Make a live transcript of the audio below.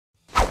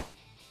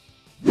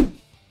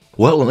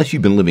Well, unless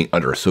you've been living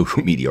under a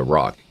social media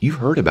rock, you've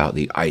heard about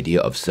the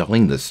idea of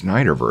selling the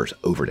Snyderverse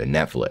over to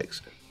Netflix.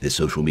 This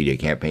social media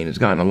campaign has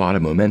gotten a lot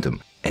of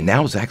momentum, and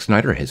now Zack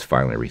Snyder has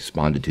finally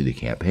responded to the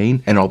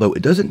campaign, and although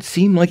it doesn't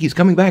seem like he's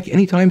coming back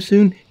anytime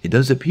soon, it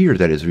does appear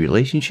that his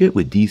relationship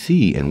with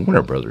DC and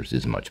Warner Brothers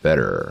is much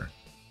better.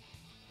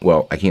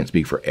 Well, I can't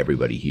speak for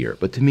everybody here,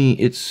 but to me,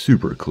 it's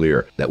super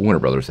clear that Warner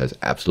Brothers has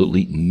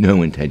absolutely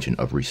no intention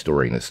of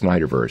restoring the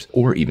Snyderverse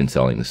or even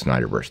selling the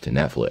Snyderverse to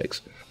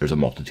Netflix. There's a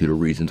multitude of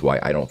reasons why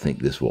I don't think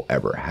this will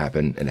ever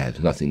happen, and it has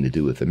nothing to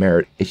do with the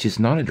merit. It's just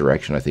not a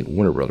direction I think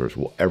Warner Brothers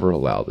will ever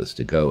allow this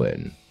to go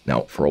in.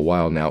 Now, for a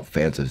while now,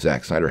 fans of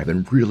Zack Snyder have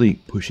been really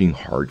pushing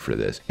hard for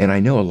this, and I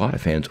know a lot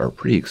of fans are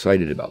pretty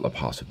excited about the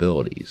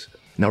possibilities.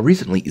 Now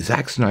recently,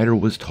 Zack Snyder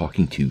was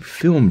talking to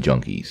Film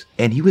Junkies,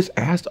 and he was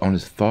asked on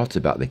his thoughts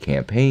about the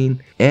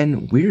campaign,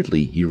 and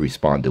weirdly he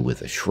responded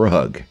with a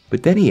shrug.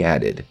 But then he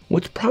added,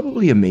 "What's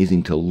probably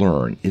amazing to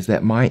learn is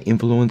that my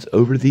influence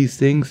over these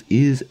things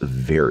is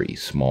very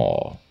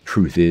small.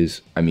 Truth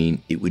is,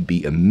 it would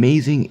be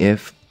amazing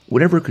if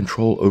whatever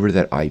control over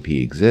that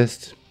IP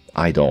exists,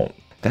 I don't.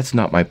 That's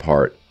not my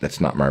part, that's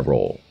not my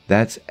role.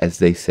 That's, as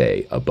they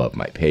say, above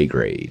my pay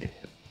grade."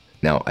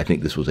 Now, I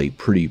think this was a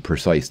pretty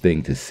precise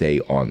thing to say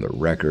on the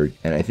record,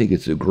 and I think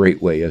it's a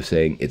great way of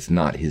saying it's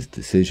not his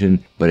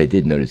decision, but I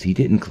did notice he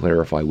didn't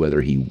clarify whether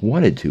he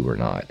wanted to or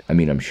not.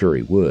 I'm sure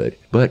he would,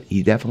 but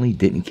he definitely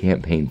didn't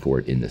campaign for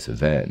it in this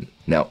event.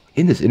 Now,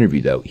 in this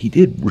interview though, he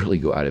did really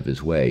go out of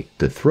his way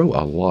to throw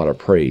a lot of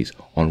praise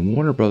on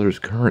Warner Brothers'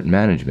 current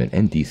management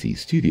and DC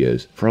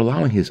Studios for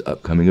allowing his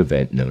upcoming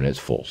event known as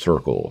Full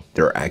Circle.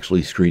 They're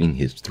actually screening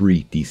his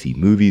 3 DC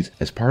movies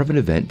as part of an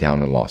event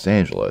down in Los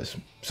Angeles.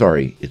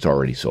 Sorry, it's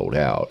already sold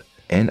out.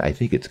 And I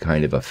think it's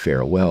kind of a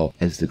farewell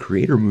as the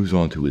creator moves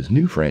on to his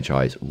new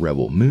franchise,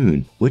 Rebel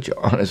Moon, which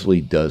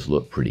honestly does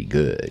look pretty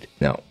good.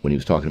 Now, when he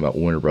was talking about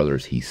Warner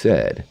Brothers, he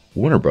said,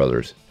 "Warner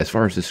Brothers, as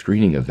far as the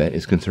screening event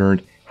is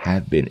concerned,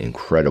 have been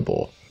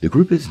incredible. The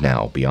group is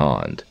now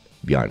beyond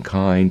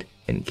kind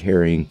and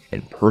caring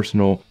and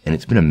personal, and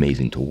it's been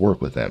amazing to work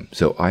with them,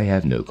 so I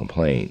have no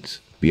complaints.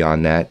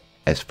 Beyond that,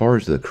 as far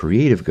as the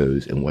creative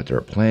goes and what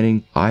they're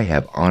planning, I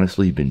have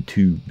honestly been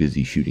too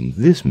busy shooting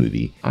this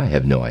movie, I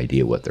have no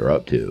idea what they're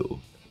up to."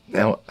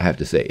 Now, I have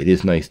to say, it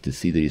is nice to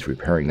see that he's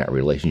repairing that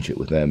relationship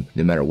with them.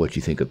 No matter what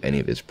you think of any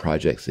of his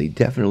projects, they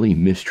definitely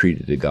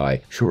mistreated the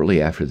guy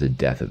shortly after the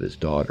death of his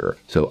daughter.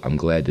 So I'm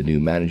glad the new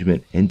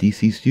management and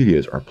DC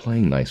Studios are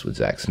playing nice with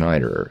Zack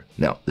Snyder.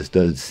 Now, this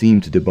does seem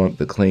to debunk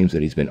the claims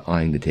that he's been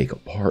eyeing to take a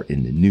part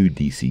in the new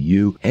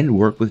DCU and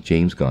work with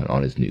James Gunn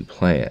on his new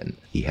plan.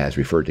 He has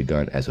referred to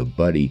Gunn as a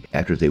buddy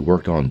after they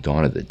worked on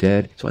Dawn of the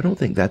Dead, so I don't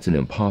think that's an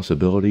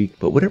impossibility,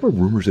 but whatever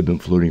rumors have been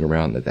floating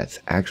around that that's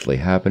actually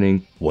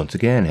happening, once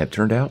again have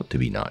turned out to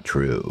be not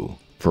true.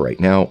 For right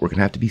now, we're going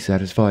to have to be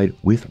satisfied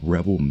with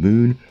Rebel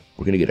Moon.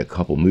 We're going to get a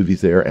couple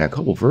movies there and a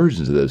couple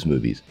versions of those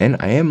movies, and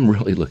I am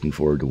really looking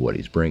forward to what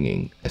he's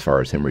bringing. As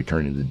far as him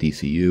returning to the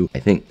DCU, I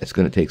think it's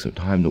going to take some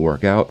time to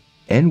work out,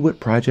 and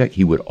what project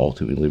he would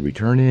ultimately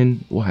return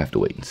in, we'll have to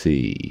wait and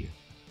see.